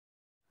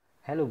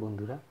Hello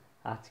বন্ধুরা,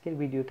 আজকের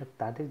ভিডিওটা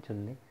তাদের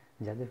জন্য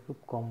যাদের খুব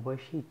কম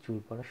বয়সেই চুল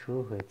পড়া শুরু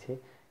হয়েছে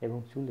এবং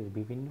চুলের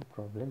বিভিন্ন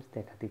প্রবলেমস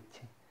দেখা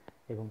দিচ্ছে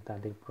এবং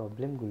তাদের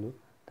প্রবলেমগুলো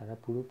তারা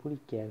পুরোপুরি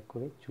কেয়ার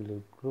করে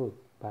চুলের গ্রোথ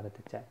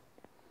বাড়াতে চায়।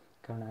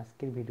 কারণ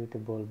আজকের ভিডিওতে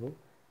বলবো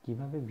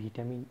কিভাবে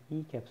ভিটামিন ই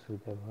ক্যাপসুল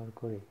ব্যবহার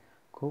করে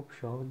খুব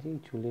সহজেই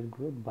চুলের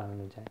গ্রোথ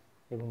বাড়ানো যায়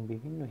এবং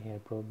বিভিন্ন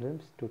হেয়ার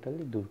প্রবলেমস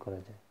টোটালি দূর করা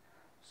যায়।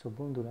 সো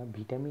বন্ধুরা,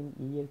 ভিটামিন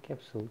ই এর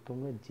ক্যাপসুল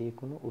তোমরা যে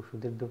কোনো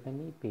ওষুধের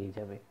দোকানেই পেয়ে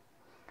যাবে।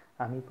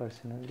 আমি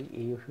পার্সোনালি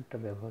এই ওষুধটা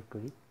ব্যবহার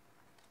করি,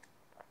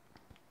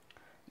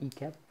 ই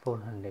ক্যাপ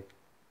 400।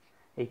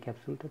 এই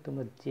ক্যাপসুলটা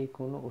তোমরা যে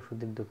কোনো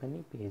ওষুধের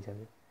দোকানেই পেয়ে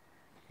যাবে।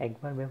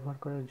 একবার ব্যবহার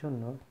করার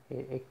জন্য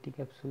এর একটি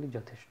ক্যাপসুলই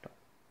যথেষ্ট।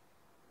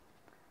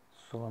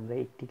 সো আমরা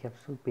একটি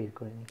ক্যাপসুল বের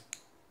করে নিই।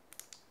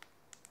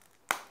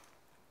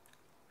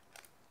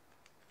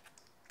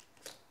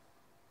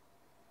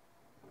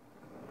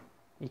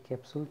 এই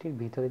ক্যাপসুলটির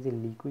ভিতরে যে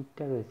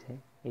লিকুইডটা রয়েছে,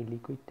 এই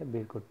লিকুইডটা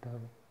বের করতে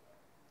হবে।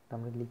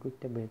 আমরা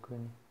লিকুইডটা বের করে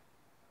নিই।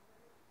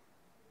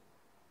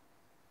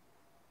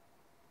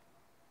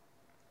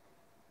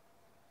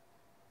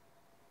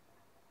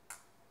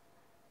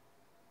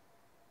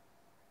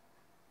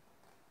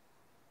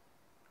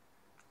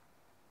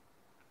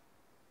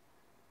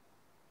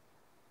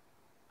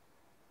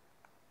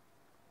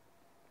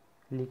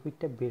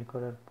 লিকুইডটা বের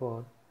করার পর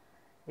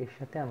এর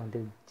সাথে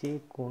আমাদের যে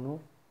কোনো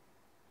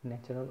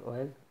ন্যাচারাল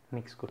অয়েল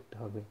মিক্স করতে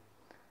হবে।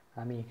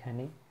 আমি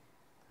এখানে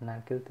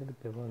নারকেল তেল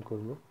ব্যবহার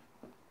করব।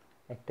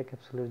 একটা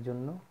ক্যাপসুলের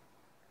জন্য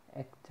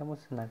 1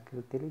 চামচ নারকেল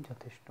তেলই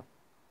যথেষ্ট।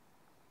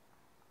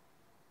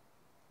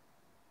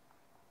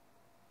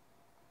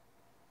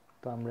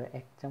 তো আমরা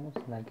 1 চামচ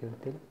নারকেল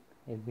তেল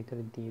এর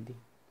ভিতরে দিয়ে দিই।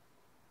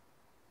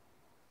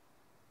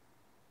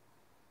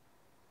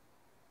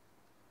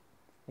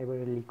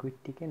 এবারে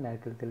লিকুইডটিকে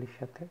নারকেল তেলের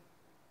সাথে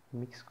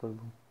মিক্স করব।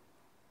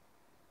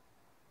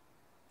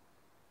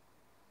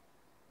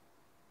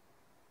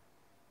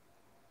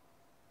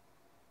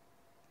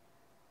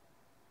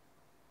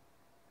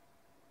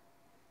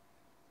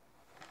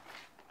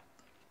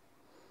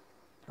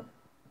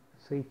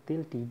 সো এই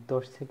তেলটি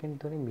 10 সেকেন্ড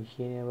ধরে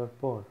মিশিয়ে নেওয়ার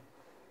পর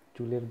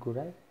চুলের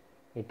গোড়ায়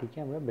এটিকে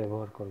আমরা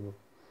ব্যবহার করব।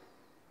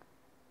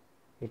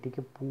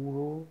 এটিকে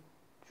পুরো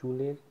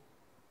চুলের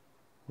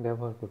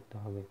ব্যবহার করতে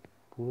হবে।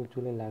 পুরো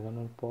চুলে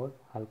লাগানোর পর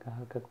হালকা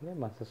হালকা করে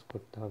মাসাজ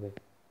করতে হবে।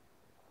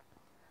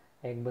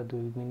 1 বা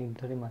 2 মিনিট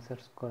ধরে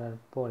মাসাজ করার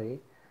পরে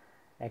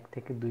 1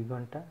 থেকে 2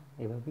 ঘন্টা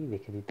এভাবেই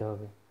রেখে দিতে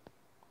হবে।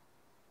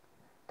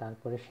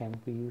 তারপরে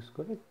শ্যাম্পু ইউজ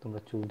করে তোমরা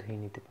চুল ধুয়ে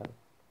নিতে পারো।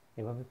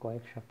 এভাবে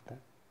কয়েক সপ্তাহ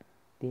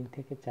 3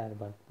 থেকে 4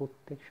 বার,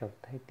 প্রত্যেক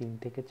সপ্তাহে 3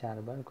 থেকে 4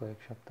 বার কয়েক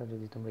সপ্তাহ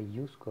যদি তোমরা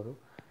ইউজ করো,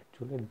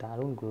 চুলের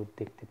দারুণ গ্রোথ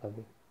দেখতে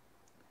পাবে।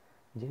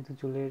 যেহেতু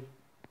চুলের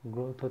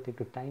গ্রোথ হতে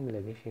একটু টাইম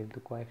লাগে, সেহেতু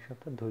কয়েক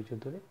সপ্তাহ ধৈর্য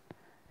ধরে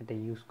এটা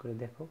ইউজ করে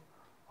দেখো,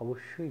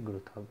 অবশ্যই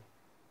গ্রোথ হবে।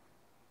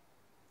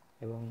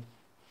 এবং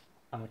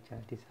আমার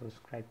চ্যানেলটি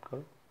সাবস্ক্রাইব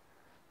করো।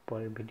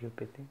 পরের ভিডিও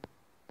পেতে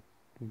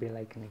বেল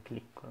আইকনে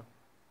ক্লিক করো।